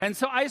And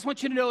so I just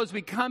want you to know as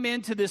we come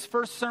into this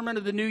first sermon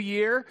of the new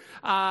year,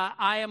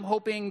 I am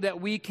hoping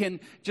that we can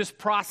just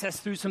process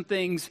through some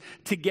things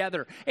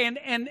together.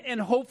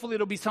 And hopefully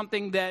it'll be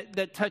something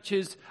that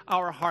touches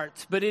our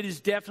hearts. But it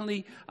is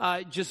definitely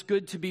just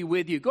good to be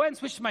with you. Go ahead and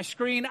switch to my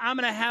screen. I'm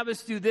going to have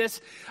us do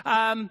this.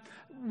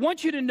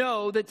 Want you to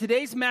know that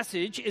today's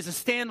message is a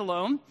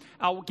standalone.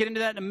 I'll get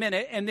into that in a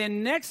minute. And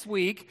then next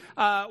week,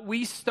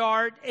 we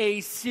start a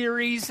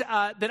series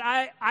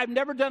that I've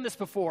never done this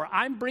before.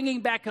 I'm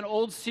bringing back an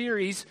old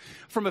series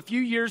from a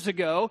few years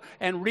ago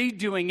and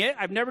redoing it.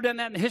 I've never done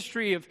that in the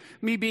history of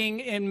me being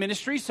in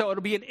ministry, so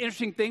it'll be an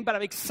interesting thing. But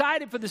I'm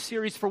excited for the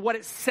series for what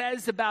it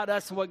says about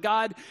us and what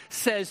God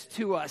says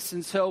to us.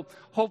 And so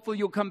hopefully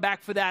you'll come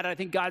back for that. I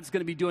think God's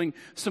going to be doing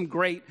some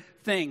great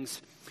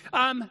things.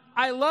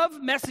 I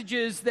love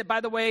messages that, by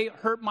the way,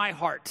 hurt my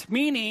heart,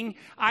 meaning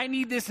I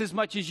need this as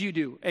much as you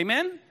do.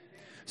 Amen?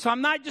 So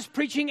I'm not just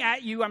preaching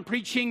at you, I'm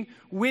preaching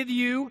with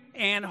you,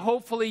 and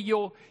hopefully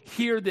you'll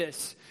hear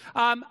this.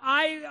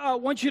 I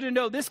want you to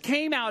know this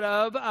came out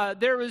of,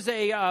 there was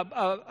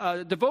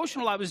a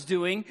devotional I was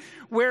doing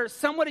where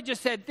someone had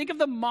just said, think of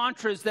the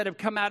mantras that have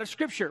come out of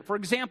Scripture. For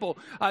example,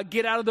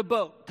 get out of the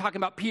boat, talking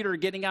about Peter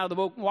getting out of the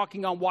boat,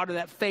 walking on water,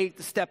 that faith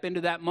to step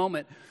into that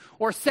moment.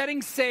 Or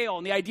setting sail,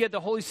 and the idea that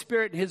the Holy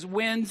Spirit and His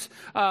winds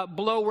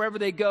blow wherever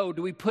they go.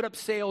 Do we put up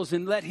sails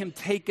and let Him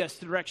take us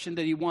the direction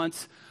that He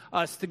wants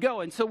us to go?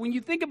 And so when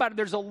you think about it,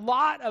 there's a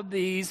lot of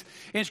these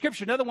in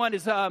Scripture. Another one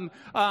is grip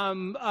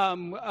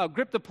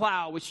the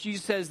plow, which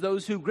Jesus says,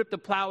 those who grip the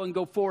plow and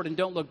go forward and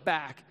don't look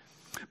back.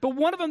 But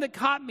one of them that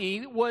caught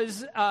me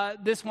was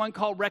this one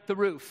called Wreck the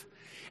Roof.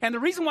 And the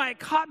reason why it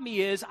caught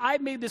me is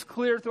I've made this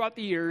clear throughout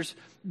the years.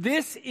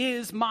 This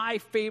is my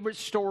favorite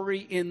story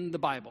in the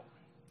Bible.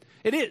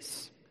 It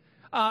is.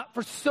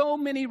 For so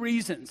many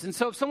reasons. And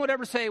so if someone would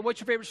ever say, what's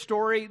your favorite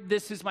story?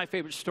 This is my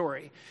favorite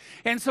story.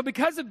 And so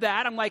because of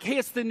that, I'm like, hey,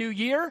 it's the new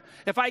year.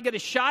 If I get a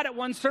shot at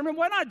one sermon,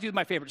 why not do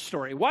my favorite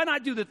story? Why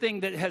not do the thing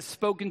that has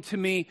spoken to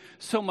me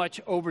so much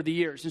over the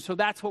years? And so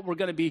that's what we're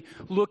going to be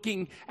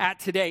looking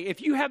at today.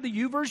 If you have the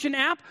YouVersion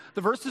app,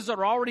 the verses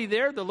are already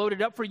there. They're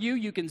loaded up for you.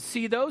 You can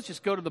see those.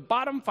 Just go to the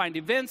bottom, find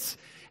events,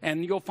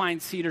 and you'll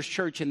find Cedars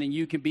Church, and then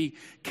you can be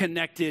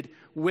connected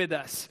with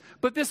us.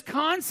 But this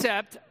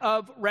concept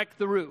of Wreck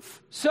the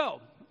Roof.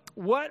 So,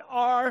 what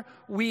are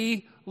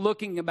we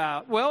looking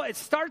about? Well, it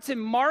starts in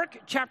Mark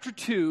chapter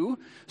 2,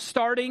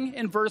 starting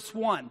in verse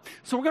 1.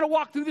 So we're going to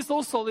walk through this a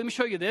little slowly. Let me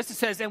show you this. It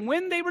says, and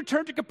when they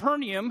returned to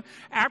Capernaum,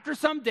 after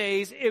some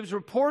days, it was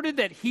reported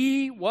that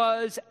He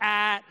was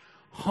at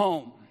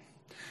home.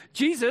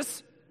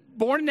 Jesus,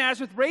 born in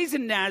Nazareth, raised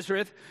in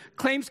Nazareth,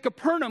 claims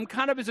Capernaum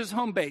kind of as his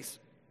home base.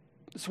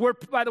 It's where,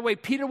 by the way,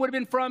 Peter would have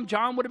been from,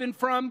 John would have been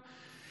from.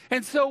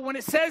 And so when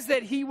it says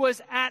that He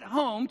was at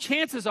home,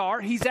 chances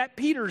are He's at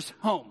Peter's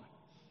home.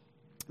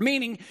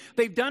 Meaning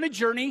they've done a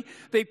journey,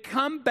 they've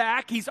come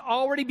back, He's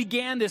already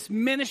began this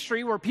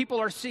ministry where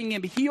people are seeing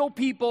Him heal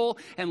people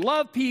and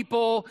love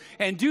people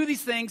and do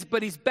these things,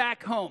 but He's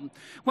back home.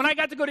 When I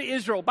got to go to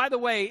Israel, by the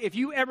way, if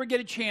you ever get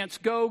a chance,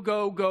 go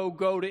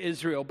to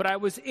Israel. But I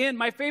was in,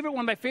 one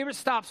of my favorite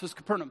stops was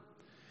Capernaum.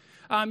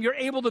 You're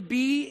able to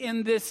be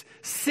in this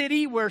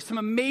city where some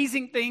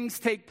amazing things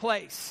take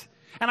place.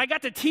 And I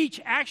got to teach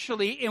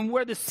actually in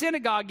where the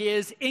synagogue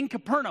is in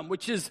Capernaum,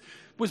 which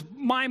was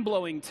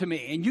mind-blowing to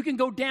me. And you can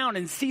go down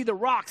and see the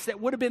rocks that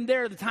would have been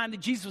there at the time that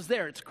Jesus was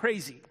there. It's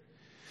crazy.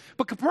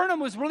 But Capernaum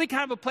was really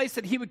kind of a place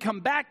that He would come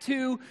back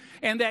to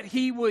and that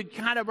He would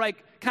kind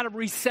of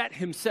reset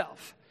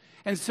Himself.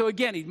 And so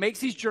again, He makes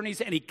these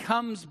journeys and He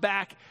comes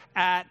back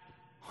at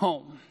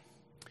home.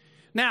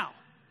 Now,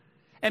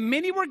 and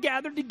many were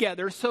gathered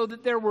together so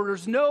that there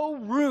was no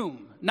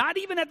room, not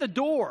even at the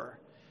door,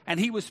 and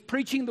He was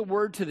preaching the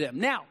word to them.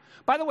 Now,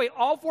 by the way,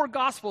 all four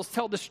Gospels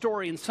tell the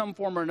story in some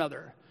form or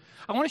another.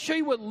 I want to show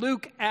you what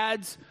Luke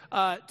adds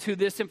to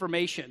this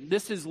information.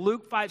 This is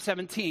Luke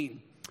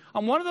 5:17.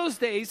 On one of those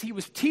days, He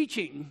was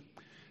teaching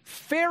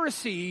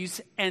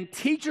Pharisees and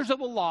teachers of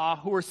the law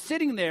who were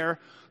sitting there,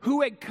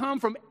 who had come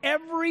from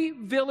every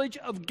village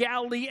of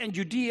Galilee and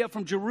Judea,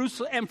 from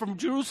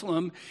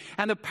Jerusalem,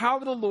 and the power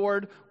of the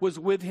Lord was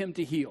with Him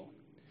to heal.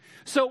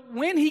 So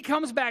when He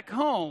comes back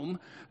home,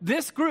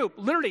 this group,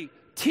 literally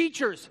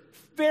teachers,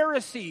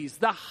 Pharisees,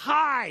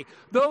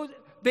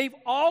 they've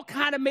all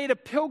kind of made a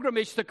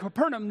pilgrimage to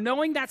Capernaum,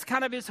 knowing that's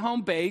kind of His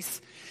home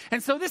base.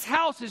 And so this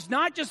house is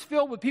not just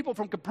filled with people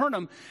from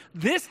Capernaum.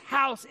 This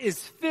house is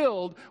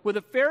filled with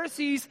the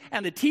Pharisees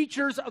and the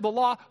teachers of the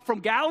law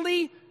from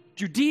Galilee,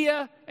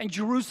 Judea, and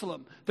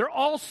Jerusalem. They're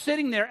all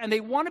sitting there, and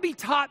they want to be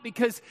taught,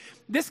 because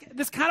this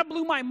kind of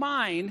blew my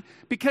mind,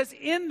 because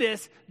in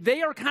this,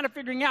 they are kind of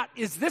figuring out,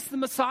 is this the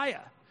Messiah?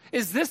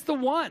 Is this the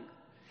one?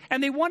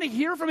 And they want to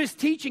hear from His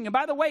teaching. And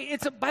by the way,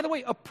 it's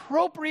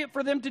appropriate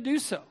for them to do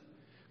so.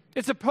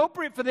 It's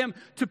appropriate for them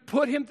to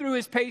put him through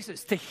his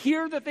paces, to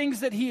hear the things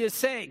that he is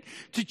saying,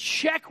 to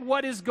check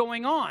what is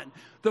going on.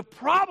 The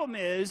problem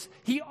is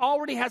he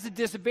already has a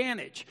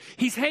disadvantage.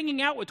 He's hanging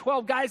out with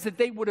 12 guys that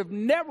they would have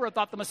never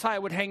thought the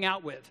Messiah would hang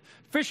out with.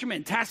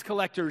 Fishermen, tax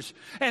collectors.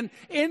 And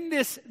in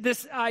this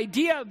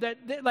idea that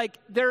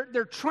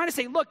they're trying to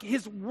say, look,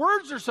 his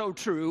words are so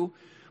true,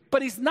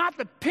 but he's not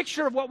the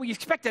picture of what we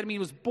expected. I mean, he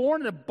was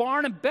born in a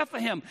barn in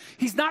Bethlehem.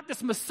 He's not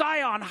this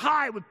Messiah on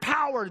high with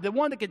power, the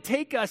one that could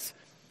take us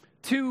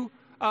to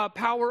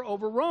power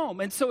over Rome.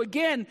 And so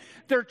again,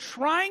 they're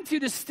trying to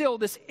distill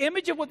this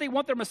image of what they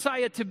want their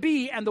Messiah to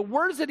be, and the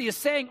words that he is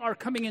saying are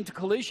coming into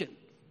collision.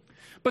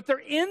 But they're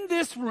in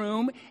this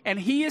room, and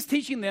he is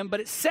teaching them, but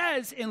it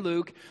says in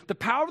Luke, the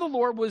power of the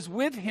Lord was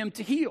with him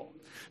to heal.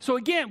 So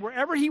again,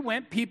 wherever he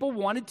went, people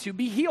wanted to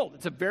be healed.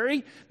 It's a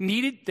very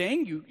needed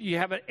thing. You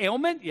have an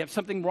ailment, you have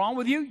something wrong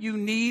with you, you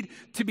need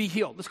to be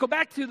healed. Let's go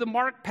back to the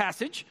Mark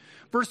passage,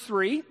 verse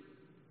 3.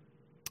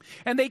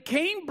 And they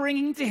came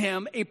bringing to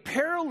him a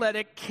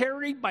paralytic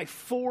carried by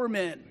 4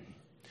 men.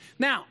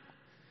 Now,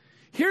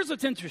 here's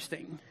what's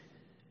interesting.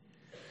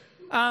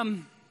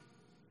 It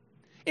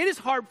is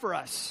hard for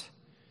us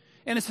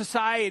in a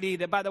society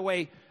that, by the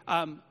way,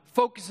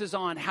 focuses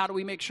on how do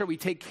we make sure we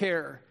take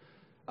care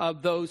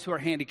of those who are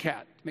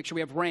handicapped, make sure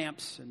we have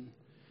ramps and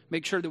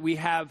make sure that we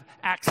have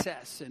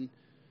access and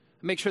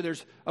make sure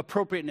there's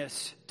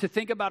appropriateness, to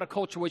think about a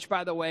culture which,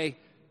 by the way,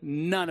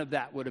 none of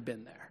that would have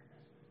been there.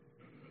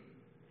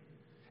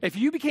 If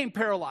you became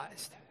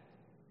paralyzed,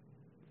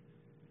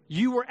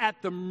 you were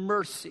at the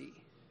mercy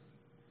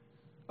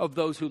of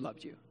those who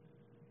loved you.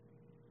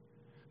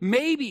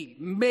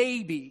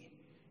 Maybe,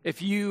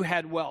 if you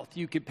had wealth,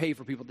 you could pay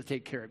for people to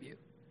take care of you.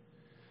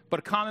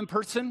 But a common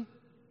person,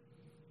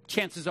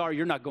 chances are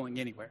you're not going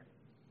anywhere.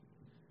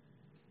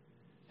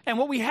 And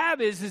what we have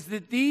is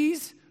that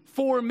these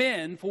 4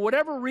 men, for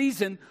whatever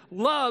reason,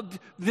 loved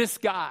this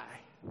guy.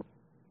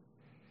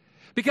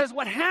 Because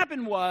what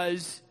happened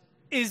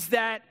is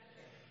that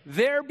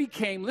there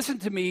became, listen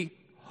to me,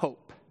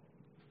 hope.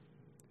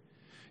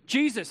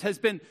 Jesus has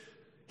been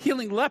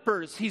healing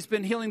lepers. He's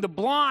been healing the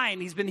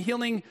blind. He's been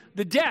healing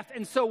the deaf.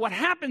 And so what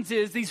happens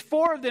is these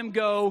 4 of them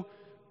go,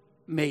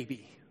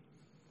 maybe.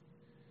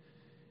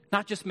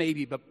 Not just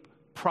maybe, but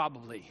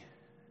probably.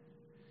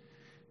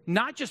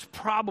 Not just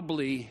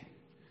probably,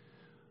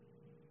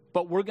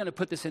 but we're going to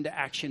put this into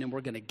action and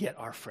we're going to get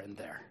our friend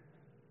there.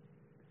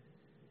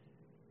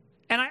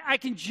 And I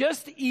can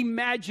just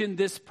imagine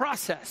this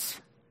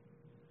process.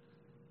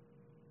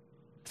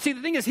 See,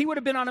 the thing is, he would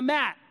have been on a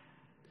mat.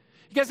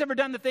 You guys ever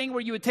done the thing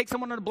where you would take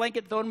someone on a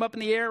blanket, throw them up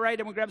in the air, right?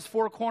 Everyone grabs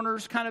 4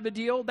 corners kind of a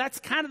deal. That's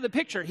kind of the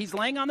picture. He's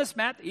laying on this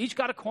mat. They each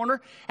got a corner,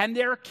 and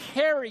they're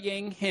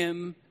carrying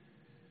him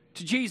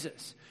to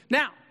Jesus.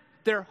 Now,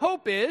 their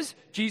hope is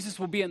Jesus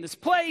will be in this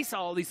place.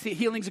 All these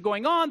healings are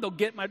going on. They'll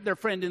get their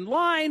friend in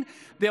line.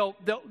 They'll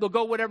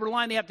go whatever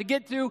line they have to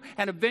get through,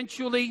 and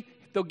eventually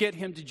they'll get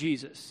him to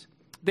Jesus.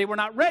 They were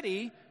not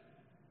ready.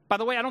 By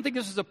the way, I don't think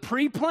this was a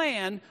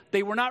pre-plan.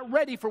 They were not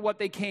ready for what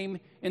they came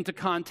into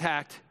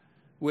contact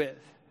with.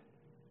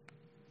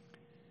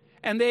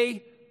 And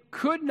they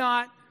could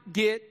not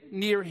get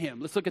near him.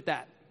 Let's look at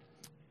that.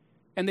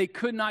 And they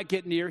could not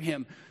get near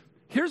him.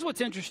 Here's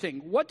what's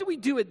interesting. What do we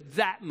do at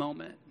that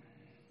moment?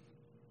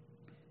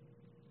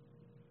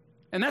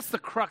 And that's the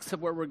crux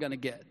of where we're going to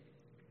get.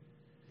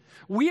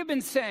 We have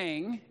been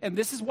saying, and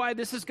this is why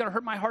this is going to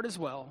hurt my heart as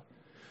well,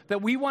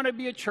 that we want to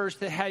be a church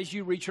that has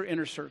you reach your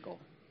inner circle.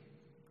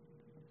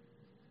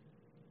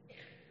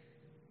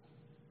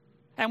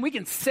 And we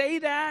can say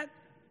that,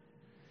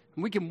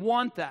 and we can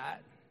want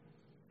that.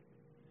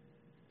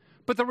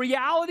 But the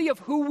reality of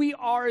who we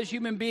are as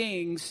human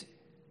beings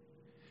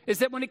is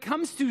that when it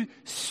comes to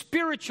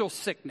spiritual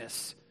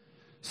sickness,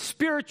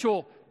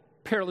 spiritual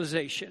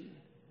paralyzation,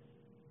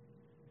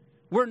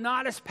 we're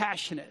not as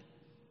passionate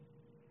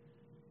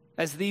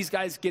as these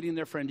guys getting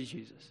their friend to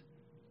Jesus.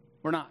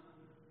 We're not.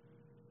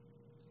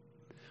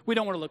 We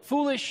don't want to look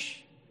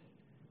foolish.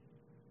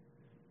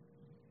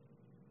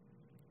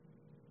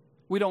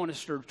 We don't want to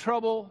stir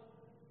trouble.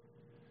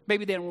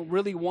 Maybe they don't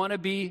really want to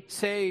be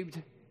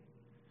saved.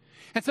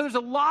 And so there's a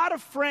lot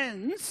of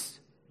friends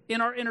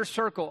in our inner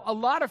circle, a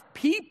lot of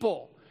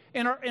people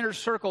in our inner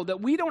circle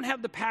that we don't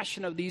have the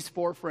passion of these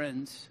 4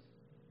 friends.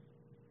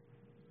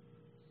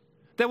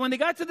 That when they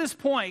got to this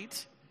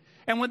point,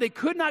 and when they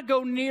could not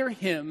go near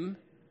him,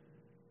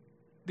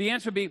 the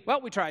answer would be,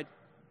 well, we tried.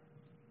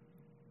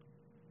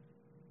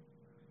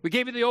 We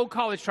gave it the old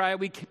college try.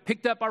 We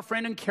picked up our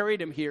friend and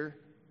carried him here.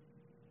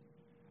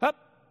 Up.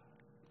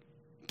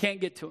 Can't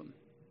get to him.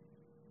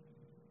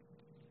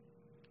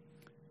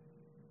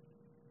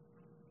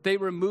 They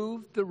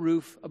removed the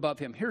roof above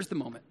him. Here's the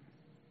moment.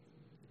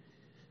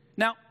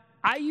 Now,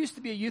 I used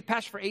to be a youth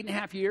pastor for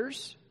 8.5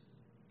 years.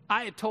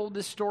 I have told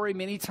this story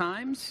many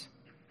times.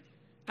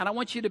 And I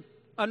want you to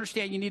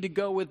understand, you need to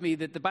go with me,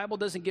 that the Bible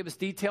doesn't give us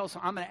details, so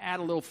I'm going to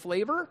add a little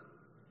flavor.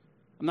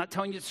 I'm not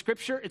telling you it's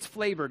scripture, it's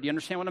flavor. Do you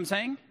understand what I'm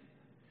saying?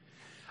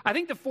 I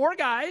think the 4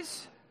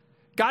 guys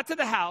got to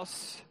the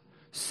house,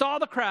 saw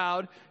the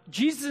crowd,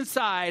 Jesus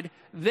inside,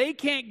 they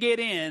can't get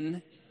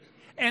in,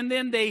 and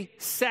then they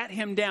sat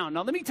him down.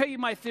 Now, let me tell you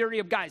my theory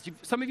of guys.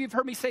 Some of you have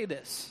heard me say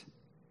this.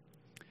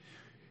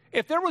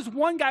 If there was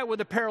one guy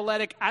with a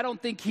paralytic, I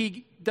don't think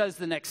he does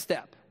the next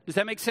step. Does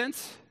that make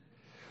sense?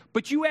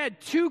 But you add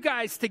two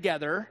guys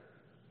together,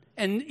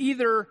 and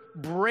either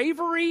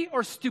bravery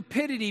or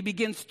stupidity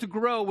begins to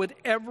grow with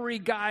every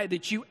guy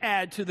that you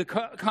add to the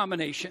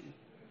combination.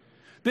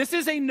 This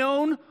is a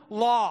known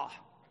law.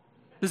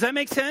 Does that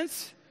make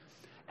sense?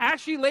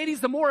 Actually,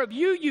 ladies, the more of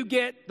you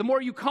get, the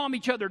more you calm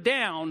each other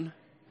down.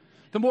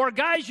 The more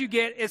guys you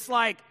get, it's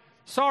like,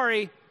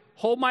 sorry,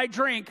 hold my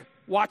drink,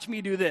 watch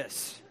me do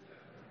this.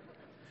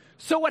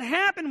 So what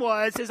happened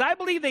is I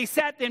believe they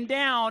sat them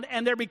down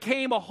and there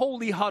became a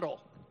holy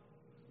huddle.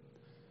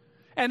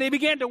 And they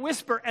began to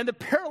whisper, and the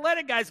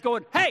paralytic guy's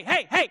going, hey,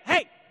 hey, hey,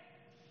 hey,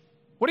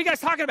 what are you guys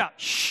talking about?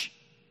 Shh.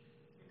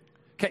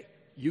 Okay,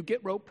 you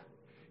get rope,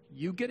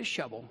 you get a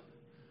shovel,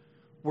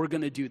 we're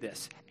going to do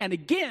this. And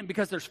again,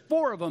 because there's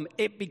four of them,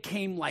 it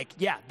became like,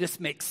 yeah, this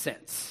makes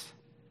sense.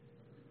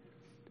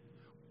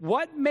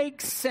 What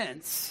makes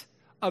sense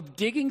of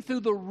digging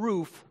through the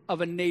roof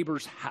of a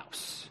neighbor's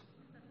house?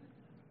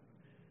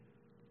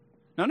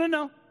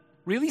 No.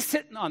 Really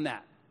sitting on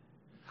that.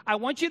 I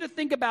want you to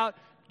think about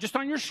just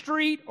on your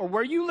street or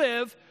where you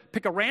live,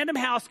 pick a random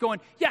house going,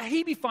 yeah,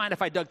 he'd be fine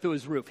if I dug through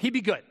his roof. He'd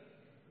be good.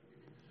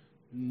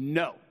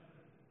 No.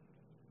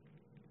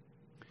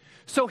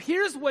 So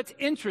here's what's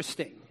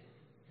interesting,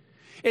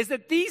 is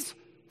that these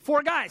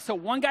four guys, so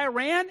one guy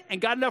ran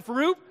and got enough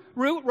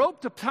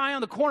rope to tie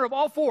on the corner of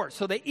all four.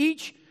 So they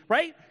each,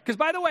 right? Because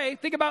by the way,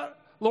 think about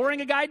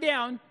lowering a guy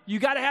down. You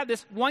got to have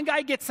this. One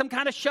guy gets some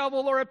kind of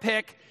shovel or a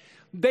pick.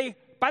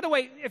 By the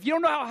way, if you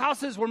don't know how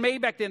houses were made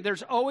back then,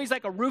 there's always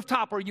like a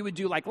rooftop where you would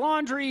do like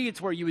laundry.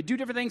 It's where you would do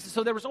different things.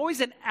 So there was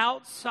always an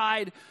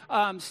outside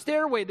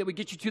stairway that would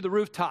get you to the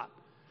rooftop.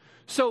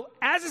 So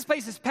as this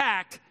place is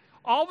packed,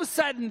 all of a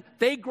sudden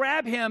they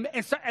grab him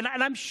and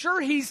I'm sure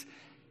he's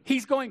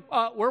going,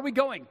 where are we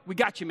going? We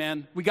got you,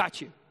 man. We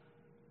got you.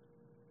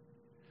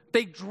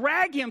 They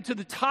drag him to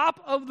the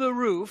top of the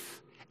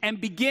roof and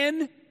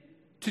begin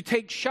to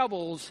take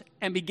shovels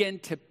and begin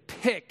to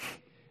pick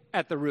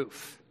at the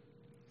roof.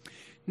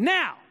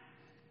 Now,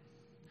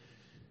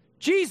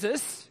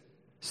 Jesus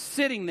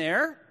sitting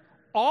there,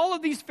 all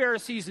of these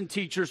Pharisees and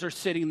teachers are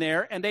sitting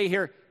there, and they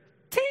hear,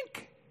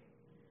 tink,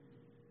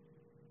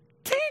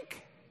 tink,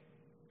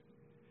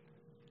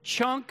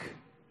 chunk,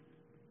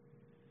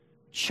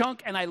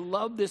 and I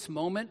love this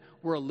moment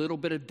where a little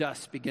bit of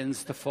dust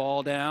begins to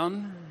fall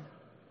down,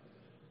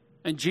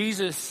 and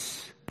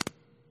Jesus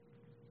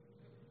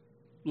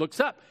looks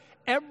up.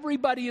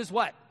 Everybody is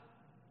what?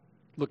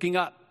 Looking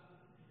up.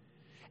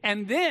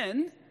 And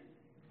then,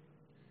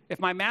 if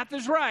my math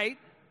is right,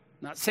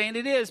 not saying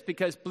it is,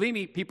 because believe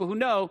me, people who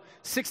know,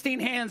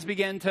 16 hands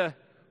begin to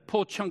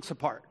pull chunks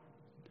apart.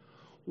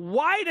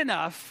 Wide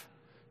enough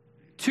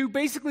to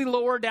basically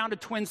lower down to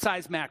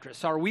twin-size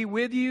mattress. Are we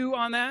with you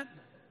on that?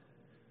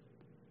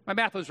 My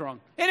math was wrong.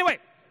 Anyway,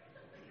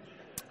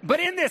 but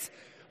in this,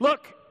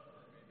 look,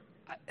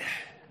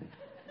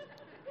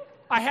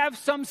 I have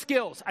some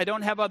skills. I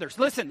don't have others.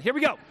 Listen, here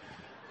we go.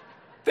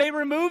 They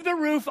remove the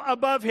roof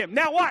above him.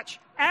 Now watch.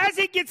 As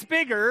it gets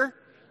bigger,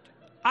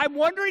 I'm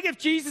wondering if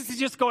Jesus is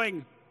just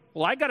going,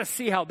 well, I got to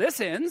see how this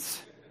ends.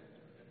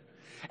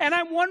 And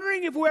I'm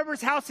wondering if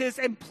whoever's house is,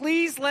 and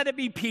please let it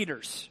be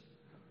Peter's.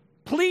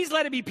 Please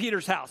let it be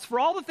Peter's house. For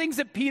all the things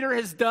that Peter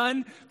has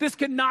done, this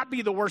could not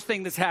be the worst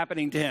thing that's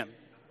happening to him.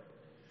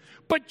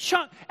 But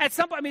at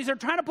some point, they're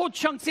trying to pull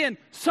chunks in.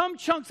 Some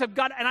chunks have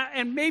got,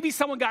 and maybe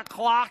someone got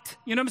clocked.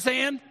 You know what I'm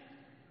saying?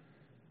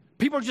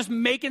 People are just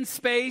making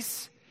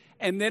space.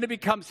 And then it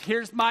becomes,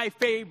 here's my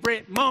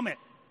favorite moment.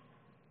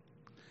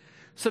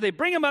 So they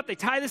bring him up, they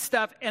tie this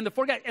stuff, and the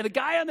four guys, and the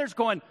guy on there's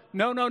going,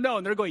 no.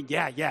 And they're going,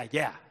 yeah.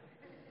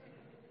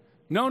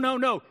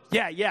 No.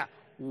 Yeah.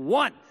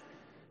 1,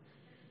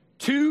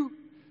 2,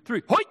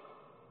 3, hoit!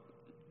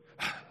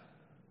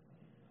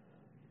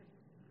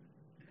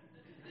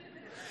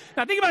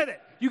 Now think about it.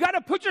 You got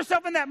to put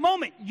yourself in that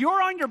moment.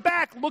 You're on your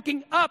back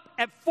looking up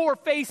at four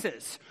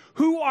faces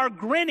who are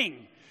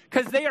grinning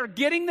because they are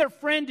getting their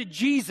friend to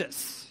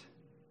Jesus.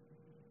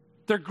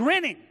 They're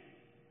grinning.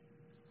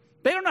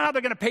 They don't know how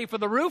they're going to pay for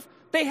the roof.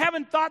 They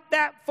haven't thought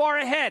that far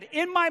ahead.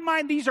 In my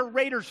mind, these are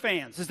Raiders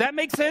fans. Does that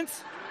make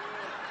sense?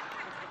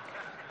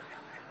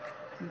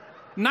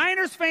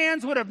 Niners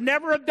fans would have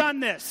never have done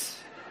this.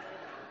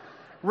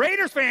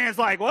 Raiders fans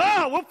like,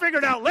 whoa, we'll figure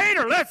it out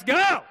later. Let's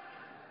go.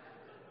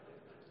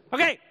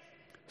 Okay,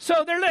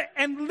 so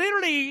and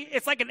literally,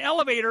 it's like an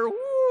elevator. Woo,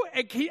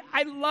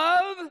 I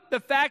love the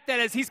fact that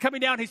as he's coming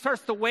down, he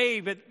starts to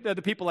wave at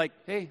the people like,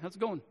 hey, how's it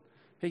going?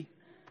 Hey.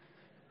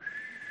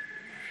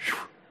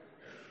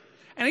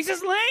 And he's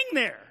just laying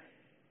there.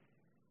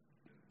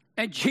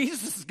 And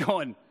Jesus is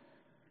going,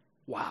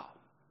 wow.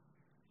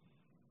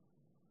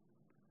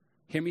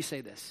 Hear me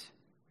say this.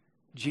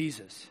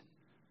 Jesus,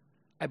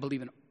 I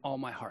believe in all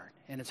my heart.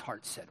 And his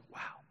heart said, wow.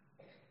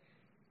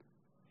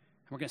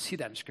 And we're going to see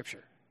that in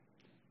Scripture.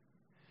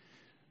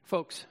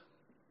 Folks,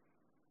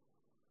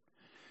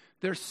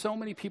 there's so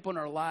many people in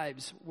our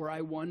lives where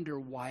I wonder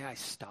why I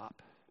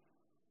stop.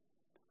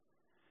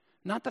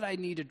 Not that I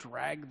need to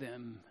drag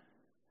them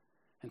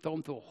and throw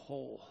them through a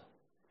hole,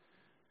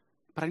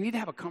 but I need to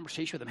have a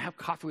conversation with them, have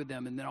coffee with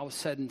them, and then all of a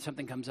sudden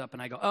something comes up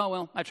and I go, oh,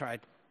 well, I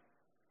tried.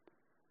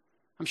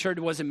 I'm sure it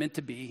wasn't meant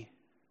to be.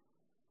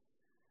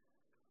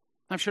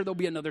 I'm sure there'll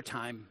be another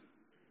time.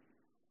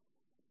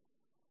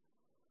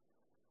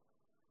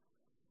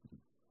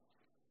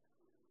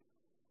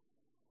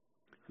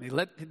 They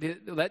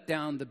let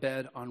down the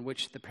bed on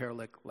which the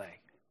paralytic lay.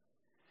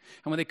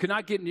 And when they could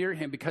not get near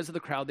him because of the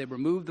crowd, they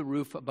removed the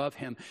roof above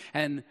him.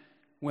 And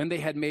when they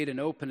had made an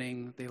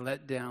opening, they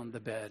let down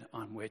the bed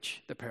on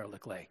which the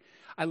paralytic lay.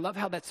 I love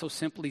how that's so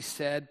simply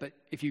said, but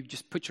if you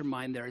just put your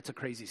mind there, it's a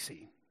crazy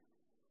scene.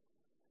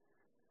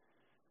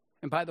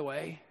 And by the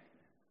way,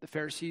 the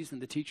Pharisees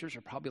and the teachers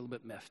are probably a little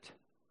bit miffed.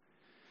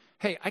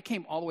 Hey, I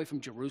came all the way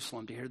from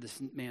Jerusalem to hear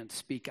this man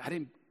speak. I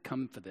didn't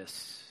come for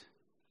this.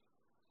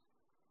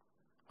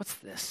 What's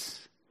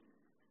this?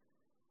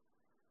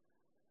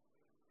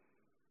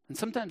 And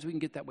sometimes we can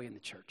get that way in the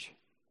church.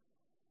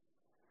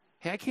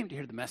 Hey, I came to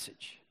hear the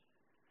message.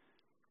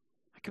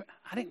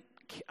 I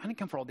didn't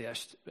come for all the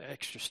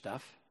extra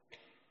stuff.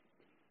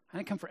 I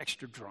didn't come for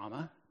extra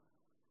drama.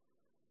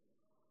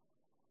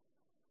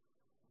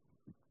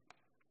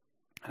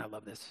 And I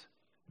love this.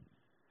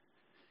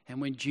 And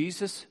when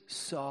Jesus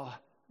saw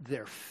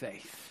their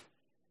faith,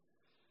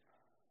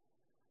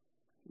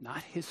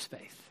 not his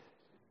faith.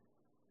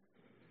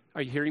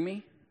 Are you hearing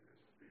me?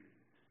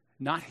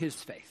 Not his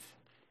faith.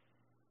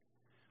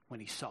 When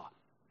he saw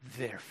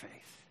their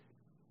faith,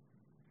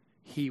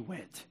 he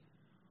went,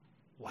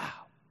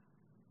 wow.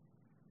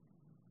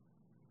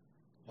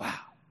 Wow.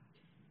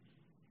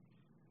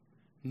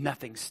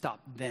 Nothing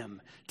stopped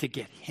them to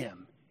get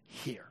him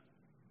here.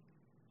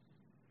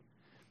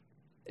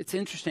 It's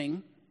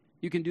interesting.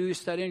 You can do a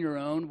study on your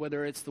own,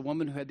 whether it's the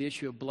woman who had the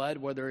issue of blood,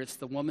 whether it's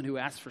the woman who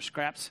asked for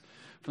scraps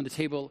from the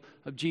table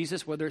of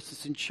Jesus, whether it's the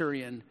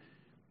centurion.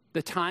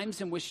 The times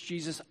in which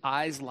Jesus'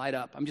 eyes light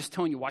up, I'm just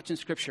telling you, watching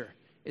Scripture,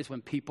 is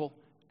when people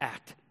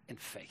act in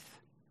faith.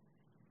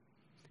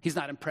 He's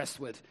not impressed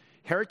with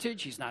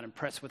heritage. He's not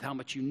impressed with how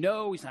much you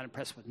know. He's not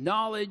impressed with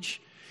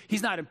knowledge.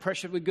 He's not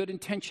impressed with good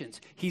intentions.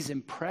 He's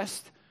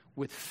impressed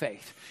with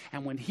faith.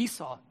 And when he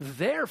saw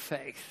their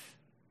faith,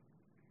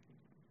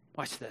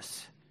 watch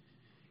this.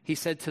 He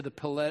said to the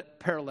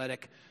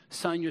paralytic,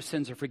 son, your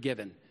sins are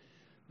forgiven.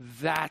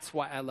 That's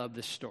why I love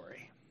this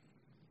story.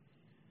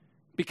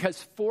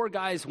 Because 4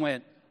 guys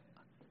went,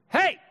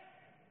 hey,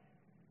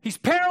 he's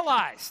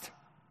paralyzed.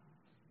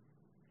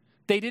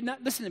 They did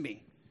not, listen to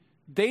me.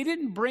 They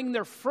didn't bring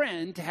their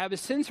friend to have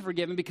his sins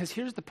forgiven because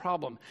here's the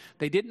problem.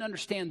 They didn't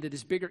understand that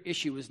his bigger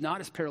issue was not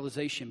his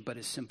paralyzation, but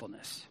his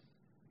sinfulness.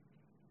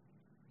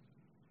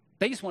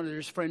 They just wanted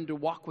his friend to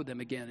walk with them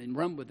again and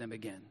run with them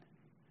again.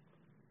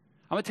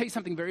 I'm going to tell you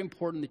something very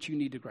important that you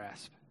need to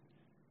grasp.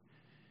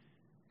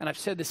 And I've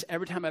said this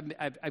every time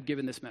I've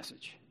given this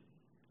message.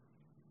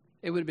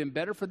 It would have been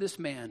better for this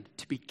man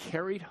to be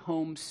carried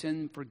home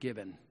sin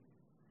forgiven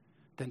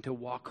than to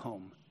walk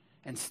home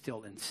and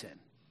still in sin.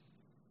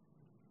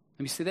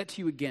 Let me say that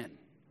to you again.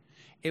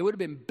 It would have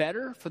been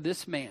better for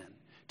this man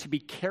to be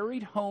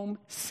carried home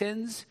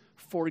sins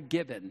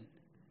forgiven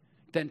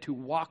than to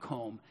walk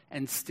home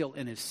and still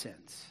in his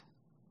sins.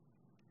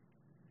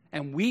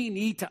 And we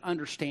need to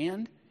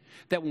understand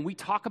that when we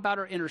talk about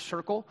our inner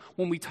circle,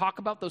 when we talk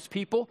about those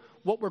people,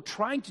 what we're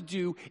trying to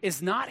do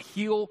is not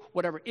heal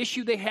whatever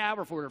issue they have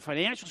or whatever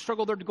financial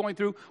struggle they're going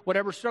through,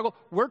 whatever struggle.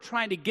 We're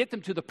trying to get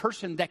them to the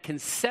person that can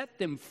set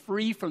them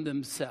free from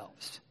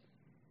themselves.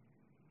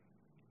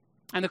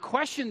 And the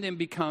question then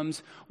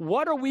becomes,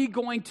 what are we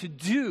going to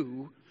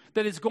do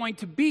that is going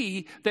to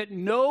be that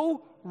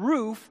no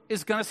roof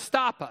is going to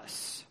stop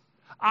us?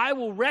 I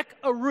will wreck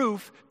a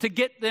roof to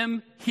get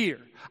them here.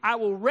 I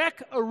will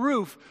wreck a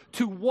roof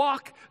to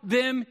walk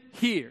them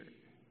here.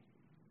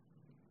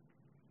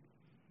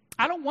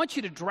 I don't want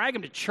you to drag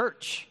them to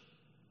church.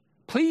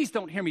 Please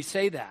don't hear me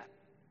say that.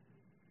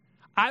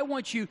 I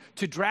want you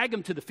to drag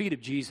them to the feet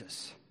of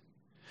Jesus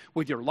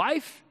with your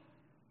life,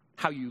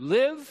 how you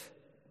live,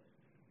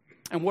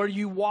 and where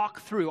you walk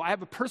through. I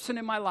have a person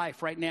in my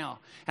life right now,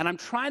 and I'm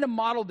trying to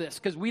model this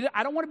because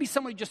I don't want to be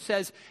someone who just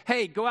says,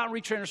 hey, go out and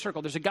reach your inner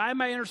circle. There's a guy in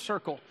my inner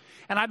circle,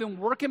 and I've been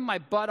working my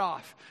butt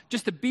off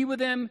just to be with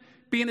him,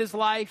 be in his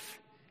life.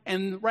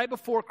 And right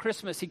before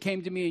Christmas, he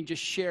came to me and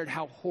just shared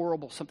how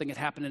horrible something had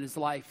happened in his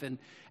life. And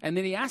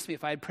then he asked me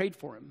if I had prayed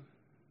for him.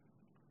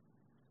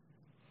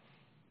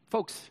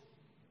 Folks,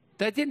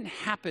 that didn't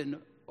happen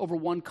over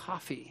one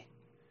coffee.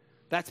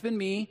 That's been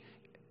me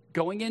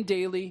going in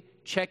daily,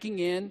 checking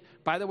in.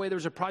 By the way, there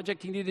was a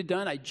project he needed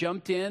done. I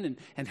jumped in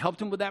and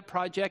helped him with that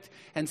project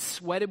and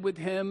sweated with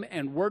him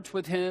and worked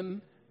with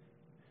him.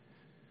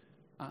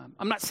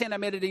 I'm not saying I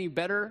made it any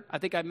better. I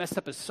think I messed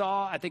up a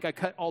saw. I think I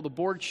cut all the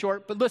board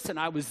short. But listen,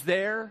 I was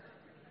there.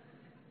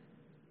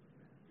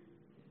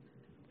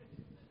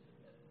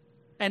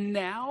 And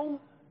now,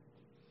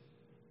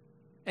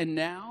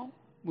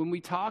 when we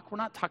talk, we're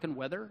not talking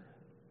weather.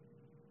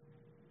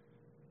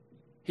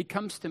 He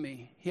comes to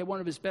me. He had one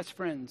of his best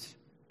friends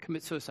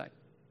commit suicide.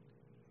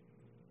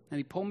 And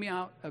he pulled me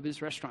out of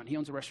his restaurant. He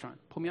owns a restaurant.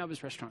 Pulled me out of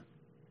his restaurant.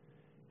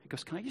 He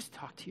goes, can I just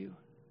talk to you?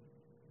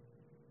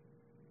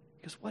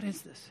 He goes, what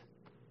is this?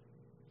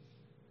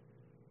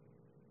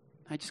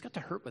 I just got to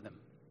hurt with him.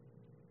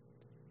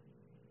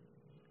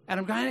 And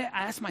I'm going to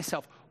ask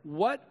myself,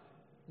 what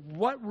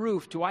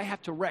roof do I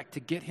have to wreck to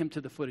get him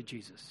to the foot of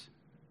Jesus?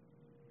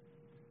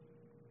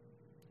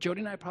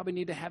 Jody and I probably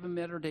need to have him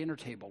at our dinner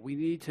table. We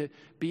need to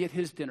be at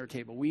his dinner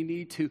table. We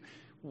need to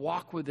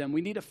walk with them. We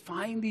need to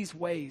find these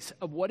ways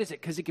of what is it?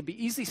 Because it could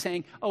be easily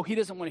saying, oh, he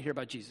doesn't want to hear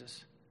about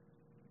Jesus.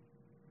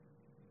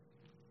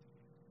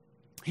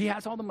 He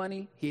has all the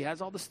money. He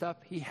has all the stuff.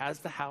 He has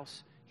the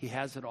house. He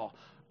has it all.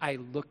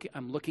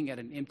 I'm looking at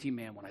an empty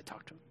man when I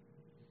talk to him.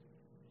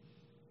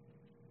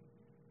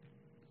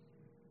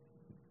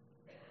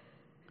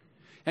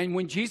 And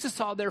when Jesus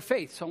saw their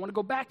faith, so I want to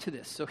go back to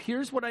this. So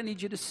here's what I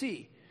need you to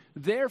see.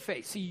 Their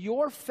faith. See,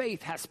 your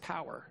faith has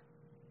power.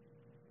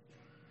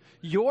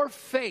 Your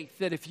faith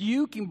that if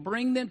you can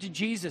bring them to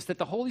Jesus, that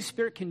the Holy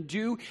Spirit can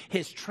do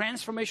his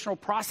transformational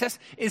process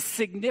is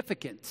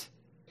significant.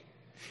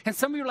 And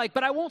some of you are like,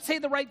 but I won't say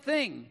the right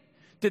thing.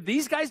 Did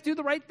these guys do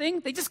the right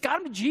thing? They just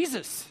got him to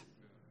Jesus.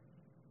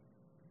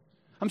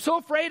 I'm so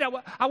afraid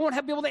I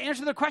won't be able to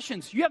answer their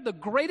questions. You have the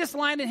greatest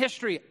line in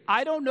history.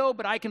 I don't know,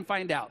 but I can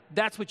find out.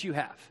 That's what you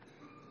have.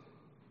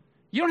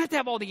 You don't have to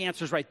have all the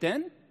answers right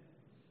then.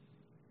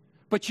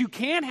 But you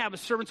can have a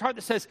servant's heart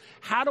that says,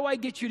 how do I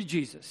get you to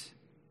Jesus?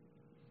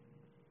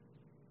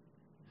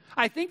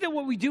 I think that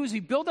what we do is we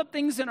build up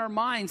things in our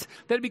minds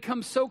that it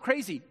becomes so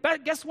crazy.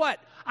 But guess what?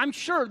 I'm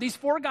sure these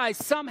 4 guys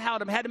somehow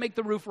had to make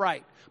the roof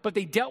right. But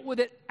they dealt with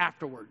it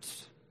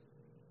afterwards.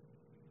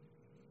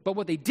 But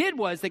what they did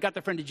was they got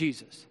their friend to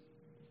Jesus.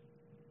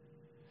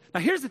 Now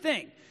here's the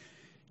thing.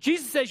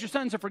 Jesus says your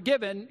sins are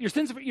forgiven, your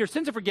sins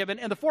are forgiven,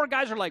 and the 4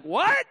 guys are like,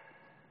 what?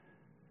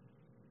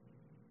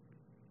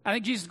 I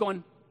think Jesus is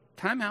going,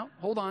 time out,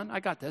 hold on, I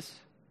got this.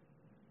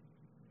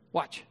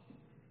 Watch.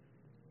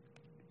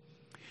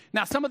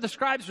 Now some of the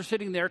scribes are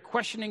sitting there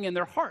questioning in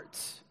their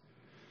hearts.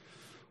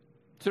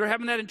 So they're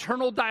having that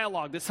internal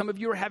dialogue that some of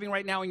you are having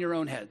right now in your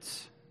own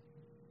heads.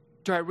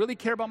 Do I really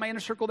care about my inner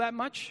circle that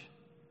much?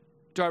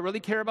 Do I really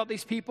care about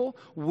these people?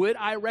 Would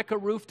I wreck a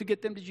roof to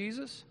get them to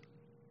Jesus?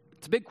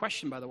 It's a big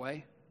question, by the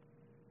way.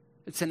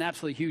 It's an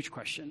absolutely huge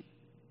question.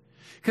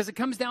 Because it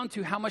comes down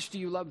to how much do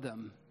you love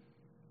them?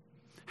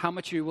 How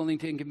much are you willing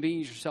to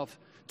inconvenience yourself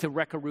to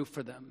wreck a roof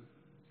for them?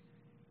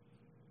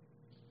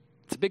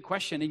 It's a big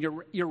question, and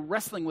you're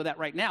wrestling with that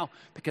right now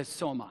because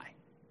so am I.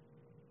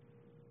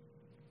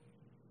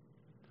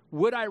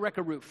 Would I wreck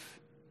a roof?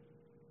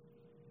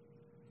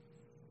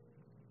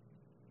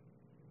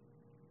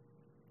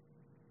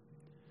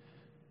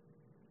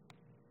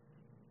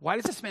 Why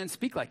does this man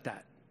speak like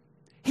that?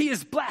 He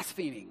is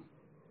blaspheming.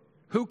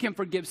 Who can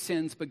forgive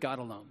sins but God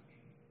alone?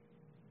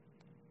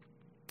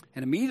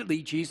 And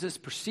immediately Jesus,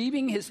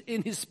 perceiving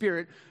in his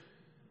spirit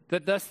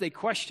that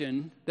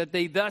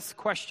they thus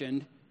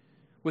questioned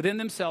within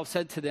themselves,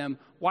 said to them,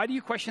 why do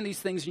you question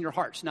these things in your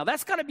hearts? Now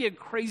that's got to be a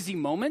crazy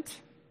moment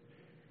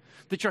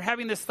that you're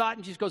having this thought,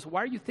 and Jesus goes,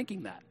 why are you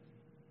thinking that?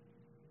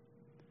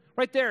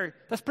 Right there,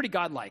 that's pretty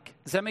godlike.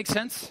 Does that make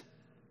sense?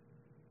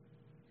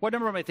 What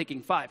number am I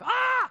thinking? 5.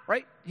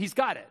 Right? He's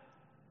got it.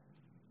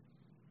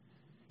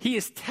 He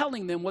is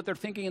telling them what they're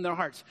thinking in their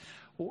hearts.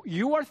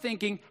 You are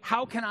thinking,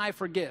 how can I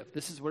forgive?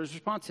 This is what his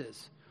response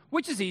is.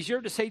 Which is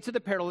easier, to say to the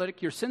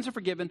paralytic, your sins are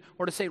forgiven,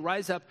 or to say,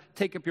 rise up,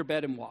 take up your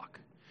bed and walk?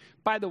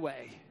 By the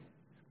way,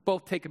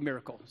 both take a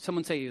miracle.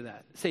 Someone say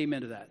that. Say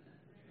amen to that.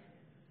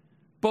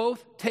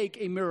 Both take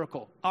a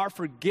miracle. Our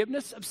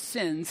forgiveness of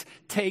sins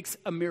takes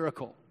a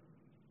miracle.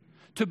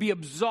 To be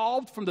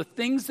absolved from the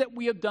things that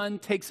we have done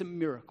takes a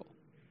miracle.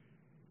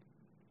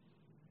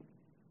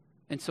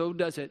 And so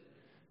does it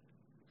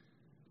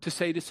to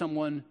say to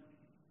someone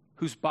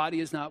whose body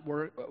is not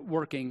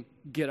working,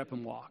 get up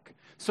and walk.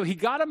 So he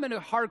got them in a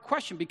hard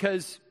question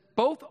because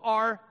both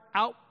are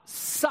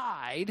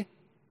outside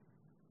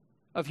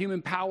of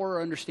human power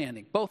or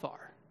understanding. Both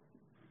are.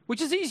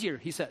 Which is easier,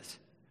 he says.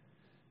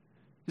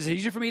 Is it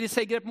easier for me to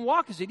say get up and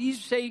walk? Is it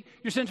easier to say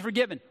your sins are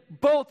forgiven?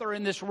 Both are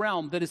in this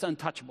realm that is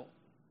untouchable.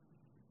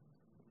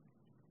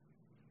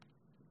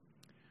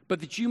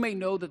 But that you may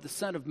know that the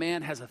Son of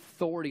Man has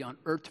authority on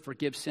earth to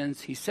forgive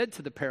sins, he said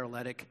to the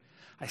paralytic,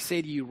 I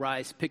say to you,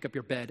 rise, pick up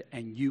your bed,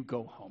 and you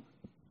go home.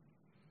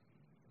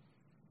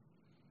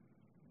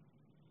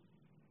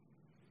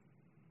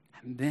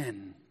 And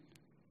then,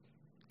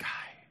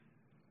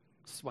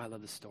 this is why I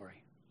love this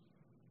story.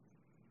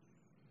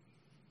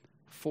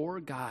 4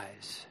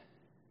 guys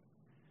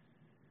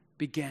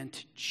began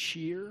to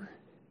cheer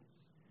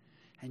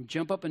and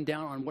jump up and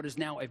down on what is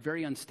now a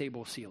very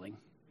unstable ceiling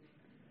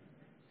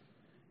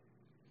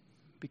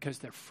because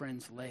their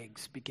friend's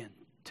legs began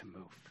to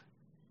move.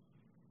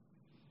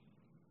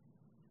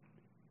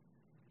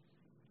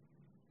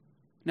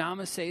 Now, I'm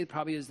going to say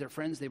probably as their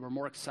friends, they were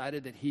more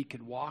excited that he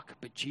could walk,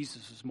 but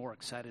Jesus was more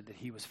excited that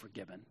he was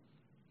forgiven.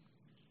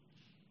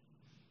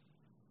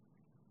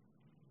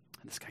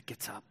 And this guy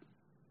gets up.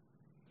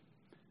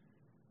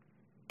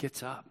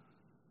 Gets up.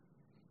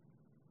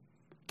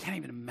 Can't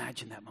even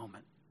imagine that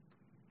moment.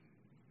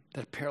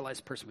 That a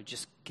paralyzed person would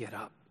just get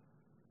up.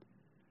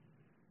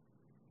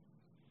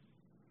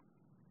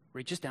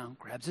 Reaches down,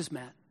 grabs his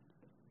mat,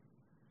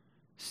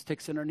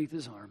 sticks it underneath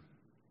his arm,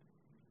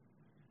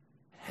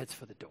 heads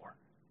for the door.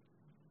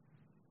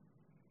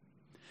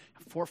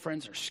 4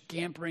 friends are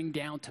scampering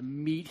down to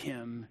meet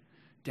him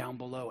down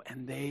below,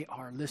 and they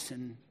are,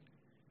 listen,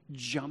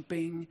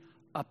 jumping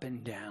up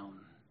and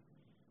down.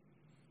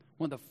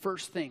 One of the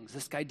first things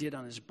this guy did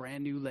on his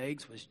brand new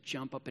legs was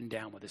jump up and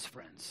down with his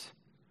friends.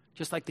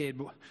 Just like they had,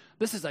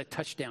 this is a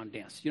touchdown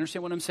dance. You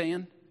understand what I'm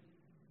saying?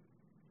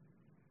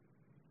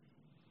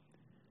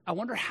 I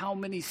wonder how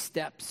many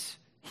steps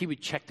he would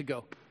check to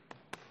go,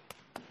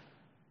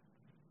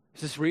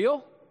 is this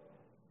real?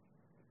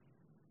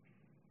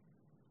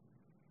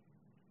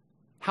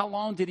 How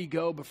long did he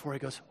go before he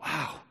goes,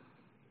 wow,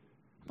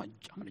 I'm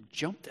going to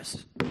jump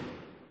this.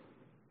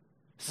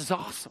 This is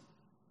awesome.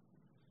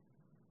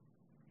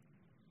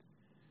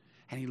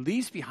 And he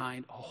leaves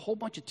behind a whole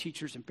bunch of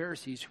teachers and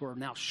Pharisees who are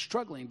now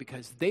struggling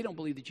because they don't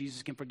believe that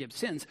Jesus can forgive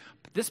sins.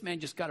 But this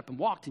man just got up and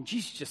walked, and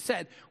Jesus just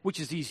said, which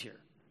is easier?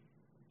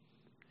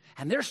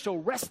 And they're still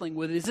wrestling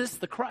with, is this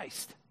the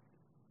Christ?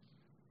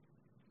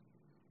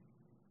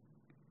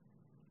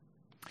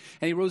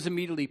 And he rose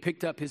immediately,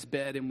 picked up his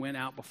bed, and went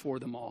out before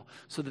them all,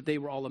 so that they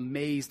were all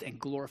amazed and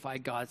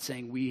glorified God,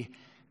 saying, we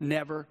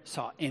never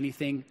saw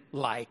anything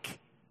like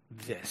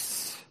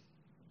this.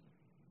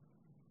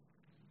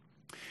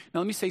 Now,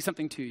 let me say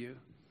something to you.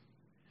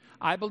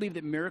 I believe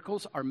that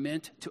miracles are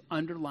meant to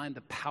underline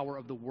the power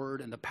of the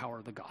word and the power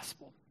of the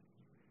gospel.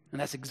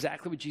 And that's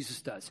exactly what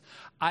Jesus does.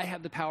 I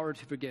have the power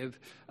to forgive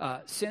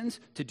sins.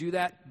 To do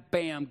that,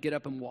 bam, get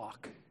up and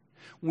walk.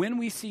 When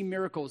we see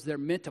miracles, they're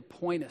meant to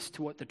point us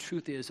to what the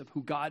truth is of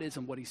who God is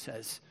and what he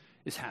says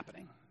is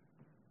happening.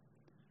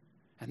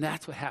 And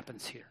that's what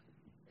happens here.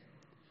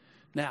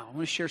 Now, I want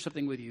to share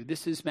something with you.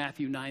 This is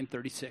Matthew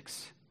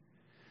 9:36.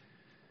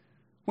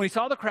 When he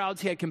saw the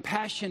crowds, he had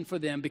compassion for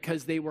them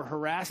because they were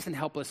harassed and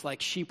helpless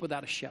like sheep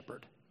without a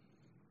shepherd.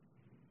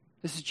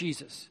 This is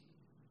Jesus.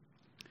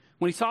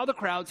 When he saw the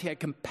crowds, he had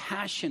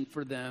compassion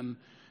for them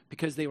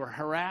because they were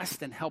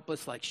harassed and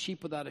helpless like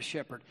sheep without a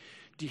shepherd.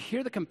 Do you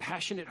hear the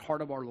compassionate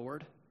heart of our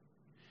Lord?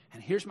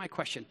 And here's my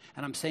question,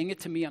 and I'm saying it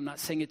to me, I'm not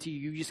saying it to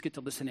you, you just get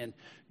to listen in.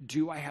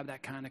 Do I have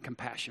that kind of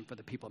compassion for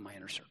the people in my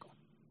inner circle?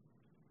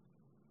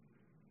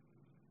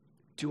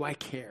 Do I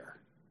care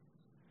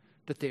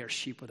that they are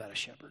sheep without a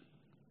shepherd?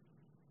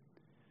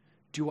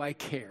 Do I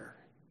care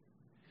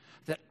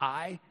that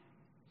I,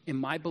 in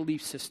my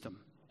belief system,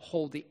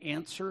 hold the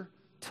answer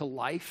to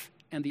life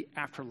and the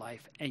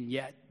afterlife, and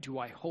yet do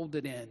I hold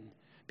it in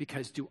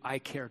because do I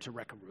care to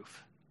wreck a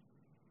roof?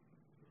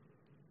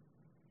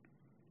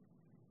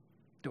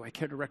 Do I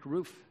care to wreck a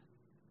roof?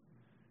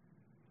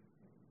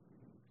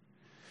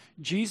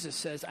 Jesus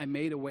says, I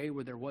made a way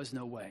where there was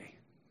no way.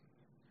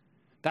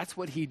 That's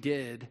what he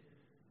did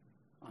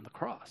on the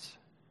cross.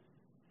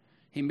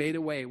 He made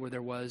a way where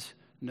there was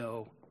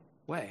no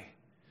way.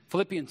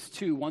 Philippians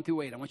 2,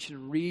 1-8. I want you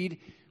to read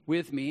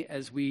with me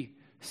as we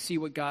see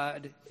what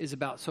God is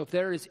about. So if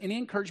there is any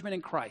encouragement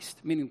in Christ,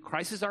 meaning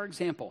Christ is our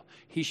example,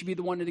 he should be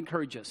the one that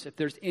encourages us. If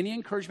there's any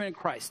encouragement in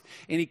Christ,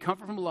 any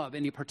comfort from love,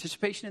 any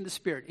participation in the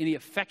Spirit, any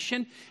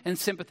affection and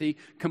sympathy,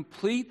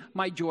 complete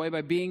my joy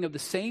by being of the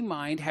same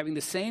mind, having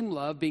the same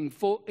love, being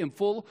in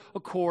full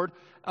accord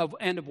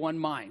and of one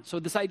mind. So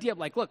this idea of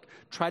like, look,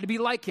 try to be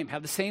like him,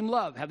 have the same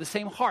love, have the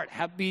same heart,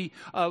 be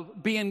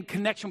in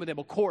connection with him,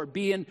 accord,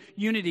 be in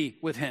unity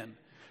with him.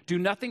 Do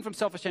nothing from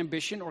selfish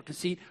ambition or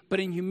conceit, but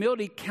in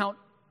humility count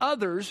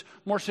others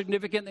more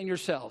significant than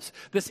yourselves.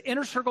 This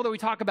inner circle that we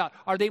talk about,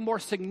 are they more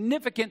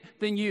significant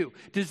than you?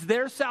 Is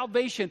their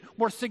salvation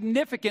more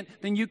significant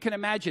than you can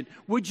imagine?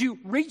 Would you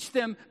reach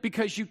them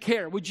because you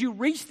care? Would you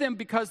reach them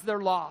because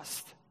they're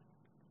lost?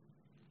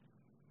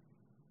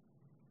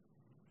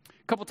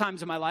 A couple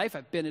times in my life,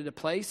 I've been at a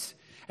place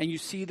and you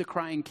see the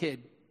crying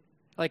kid,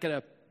 like at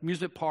a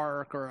amusement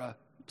park or a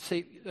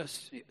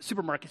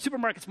supermarket.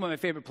 Supermarket's one of my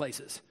favorite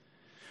places.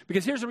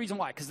 Because here's the reason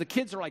why. Because the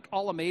kids are like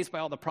all amazed by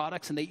all the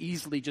products and they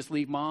easily just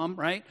leave mom,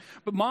 right?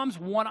 But mom's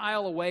one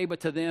aisle away,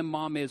 but to them,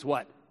 mom is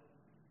what?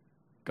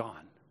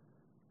 Gone.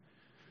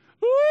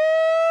 Woo!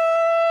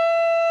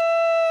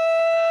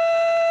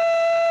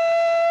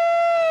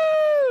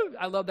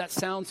 I love that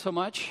sound so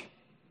much.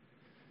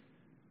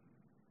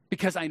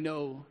 Because I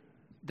know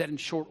that in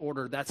short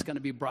order, that's going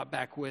to be brought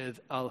back with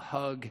a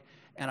hug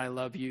and I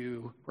love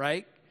you,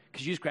 right?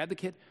 Because you just grab the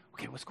kid.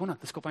 Okay, what's going on?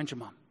 Let's go find your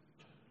mom.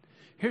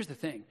 Here's the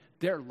thing.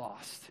 They're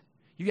lost.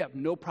 You have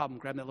no problem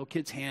grabbing that little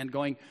kid's hand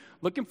going,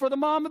 looking for the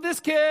mom of this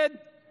kid.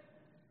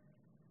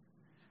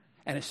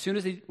 And as soon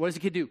as what does the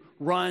kid do?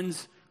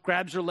 Runs,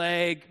 grabs your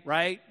leg,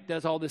 right?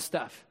 Does all this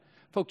stuff.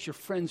 Folks, your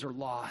friends are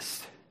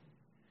lost.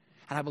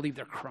 And I believe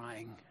they're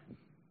crying.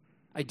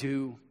 I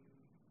do.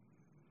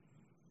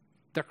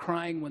 They're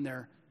crying when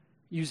they're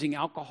using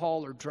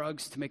alcohol or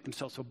drugs to make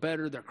themselves feel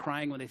better. They're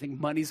crying when they think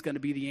money's going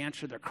to be the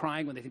answer. They're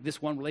crying when they think this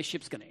one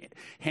relationship's going to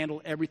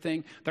handle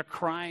everything. They're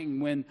crying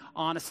when,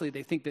 honestly,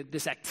 they think that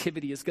this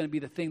activity is going to be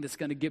the thing that's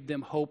going to give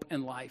them hope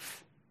and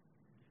life.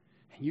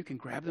 And you can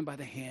grab them by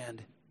the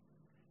hand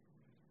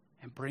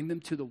and bring them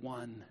to the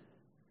one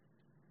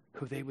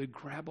who they would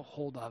grab a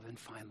hold of and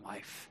find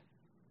life.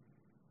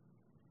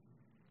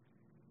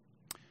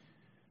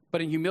 But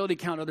in humility,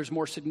 count others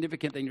more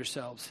significant than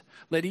yourselves.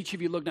 Let each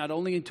of you look not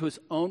only into his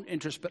own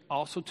interest, but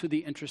also to the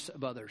interests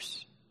of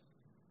others.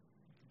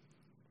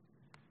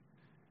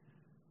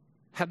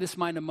 Have this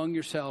mind among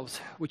yourselves,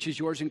 which is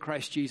yours in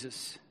Christ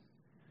Jesus,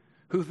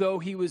 who, though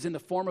he was in the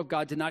form of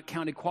God, did not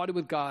count equality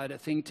with God a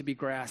thing to be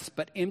grasped,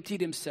 but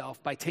emptied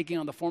himself by taking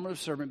on the form of a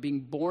servant,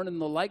 being born in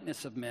the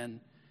likeness of men,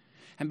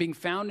 and being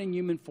found in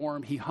human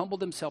form, he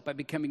humbled himself by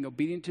becoming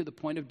obedient to the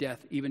point of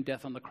death, even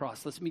death on the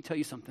cross. Let me tell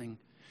you something.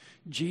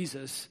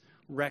 Jesus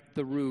wrecked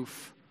the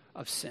roof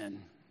of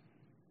sin.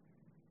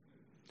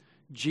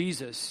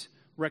 Jesus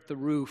wrecked the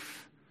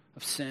roof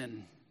of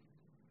sin.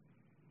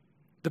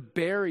 The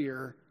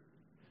barrier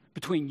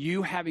between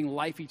you having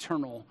life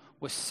eternal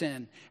was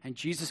sin, and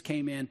Jesus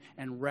came in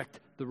and wrecked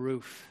the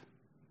roof.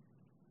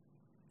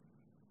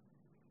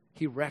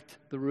 He wrecked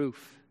the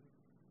roof.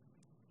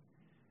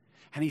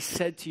 And he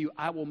said to you,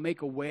 I will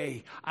make a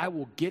way. I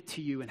will get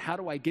to you. And how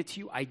do I get to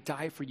you? I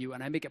die for you.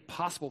 And I make it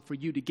possible for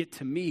you to get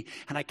to me.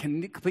 And I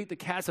can complete the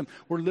chasm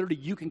where literally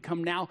you can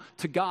come now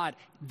to God.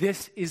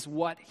 This is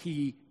what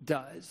he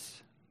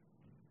does.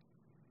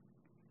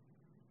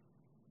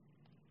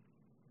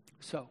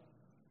 So,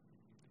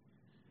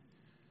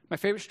 my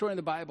favorite story in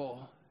the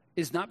Bible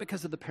is not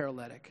because of the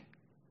paralytic.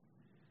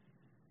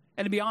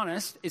 And to be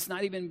honest, it's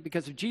not even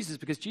because of Jesus,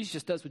 because Jesus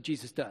just does what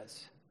Jesus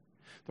does.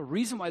 The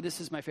reason why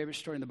this is my favorite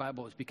story in the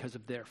Bible is because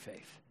of their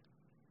faith.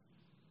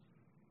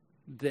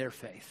 Their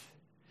faith.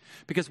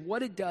 Because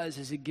what it does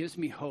is it gives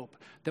me hope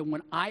that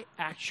when I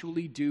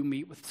actually do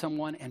meet with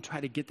someone and try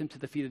to get them to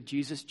the feet of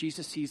Jesus,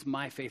 Jesus sees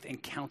my faith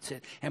and counts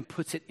it and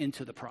puts it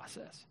into the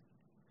process.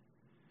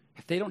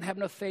 If they don't have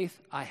enough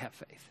faith, I have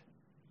faith.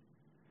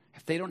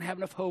 If they don't have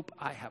enough hope,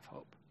 I have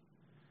hope.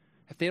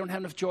 If they don't have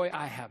enough joy,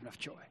 I have enough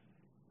joy.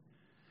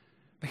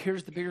 But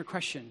here's the bigger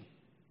question.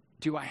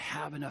 Do I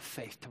have enough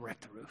faith to wreck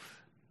the roof?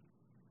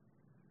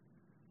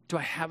 Do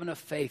I have enough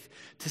faith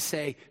to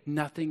say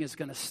nothing is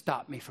going to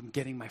stop me from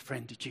getting my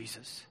friend to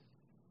Jesus?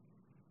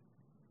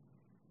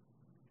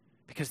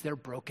 Because they're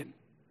broken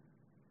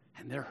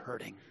and they're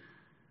hurting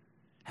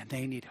and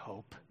they need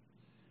hope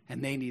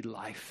and they need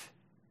life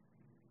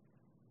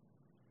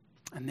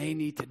and they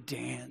need to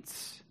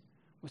dance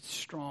with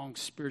strong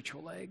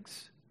spiritual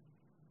legs.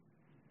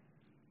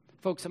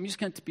 Folks, I'm just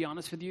going to be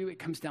honest with you. It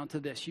comes down to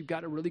this. You've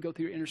got to really go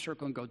through your inner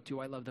circle and go, do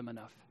I love them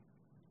enough?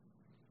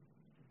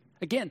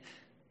 Again,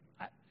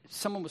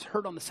 someone was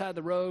hurt on the side of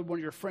the road, one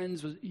of your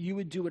friends, you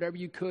would do whatever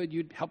you could.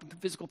 You'd help with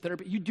physical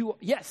therapy. You do,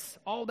 yes,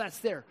 all that's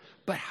there.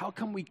 But how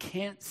come we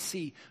can't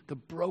see the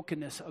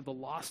brokenness of the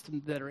lost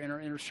that are in our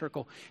inner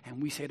circle?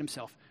 And we say to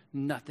himself,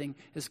 nothing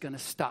is going to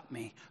stop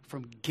me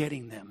from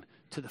getting them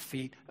to the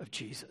feet of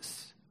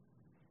Jesus.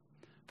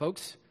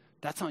 Folks,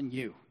 that's on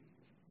you.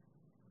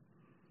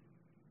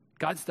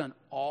 God's done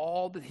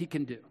all that he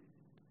can do.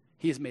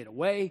 He has made a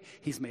way.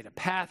 He's made a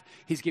path.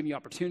 He's given you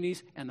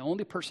opportunities. And the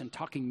only person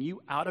talking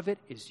you out of it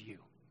is you.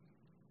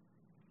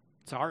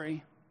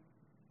 Sorry.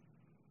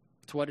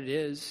 It's what it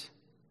is.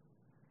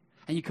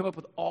 And you come up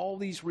with all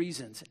these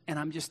reasons. And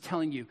I'm just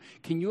telling you,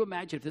 can you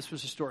imagine if this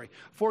was a story?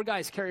 4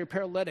 guys carry a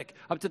paralytic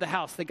up to the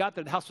house. They got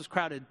there. The house was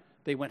crowded.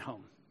 They went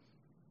home.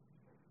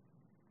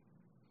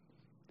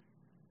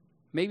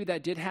 Maybe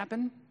that did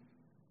happen.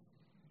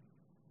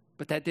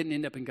 But that didn't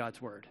end up in God's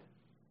word.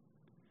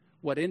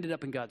 What ended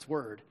up in God's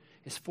word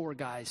is 4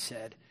 guys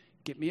said,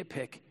 get me a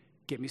pick,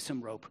 get me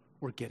some rope,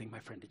 we're getting my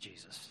friend to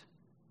Jesus.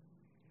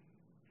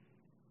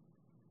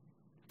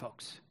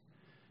 Folks,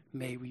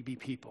 may we be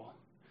people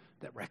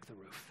that wreck the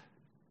roof.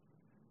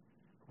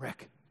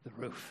 Wreck the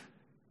roof.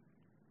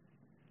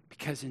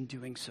 Because in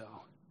doing so,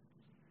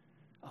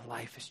 a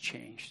life is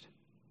changed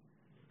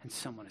and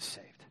someone is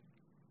saved.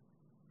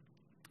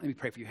 Let me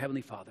pray for you.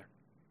 Heavenly Father,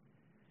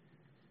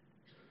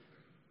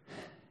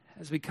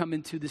 as we come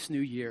into this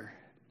new year,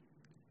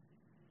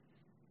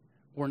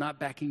 we're not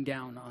backing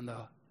down on the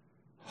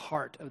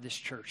heart of this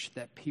church,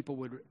 that people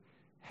would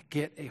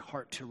get a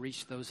heart to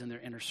reach those in their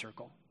inner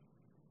circle.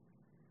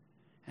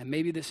 And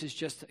maybe this is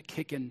just a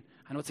kick in,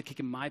 I know it's a kick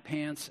in my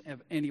pants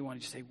of anyone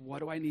to say, what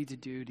do I need to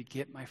do to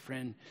get my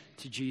friend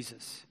to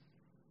Jesus?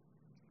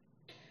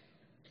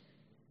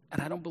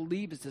 And I don't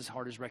believe it's as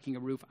hard as wrecking a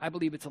roof. I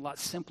believe it's a lot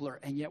simpler,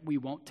 and yet we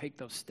won't take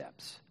those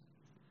steps.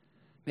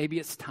 Maybe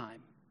it's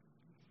time.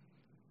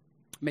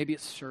 Maybe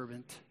it's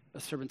a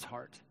servant's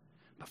heart.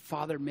 But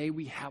Father, may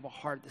we have a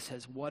heart that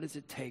says, what does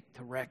it take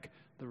to wreck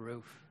the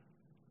roof?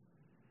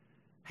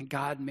 And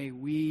God, may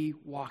we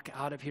walk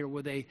out of here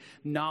with a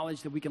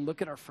knowledge that we can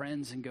look at our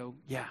friends and go,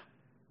 yeah,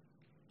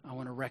 I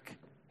want to wreck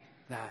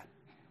that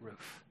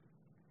roof.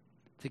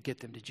 to get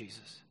them to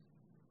Jesus.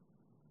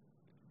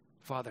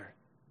 Father,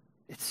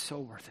 it's so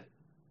worth it.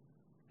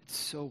 It's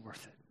so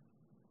worth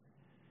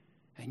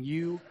it. And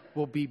you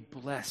will be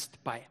blessed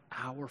by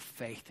our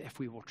faith if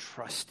we will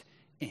trust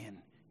in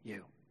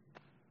you.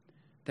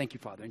 Thank you,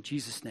 Father. In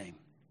Jesus' name,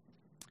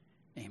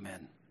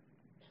 amen.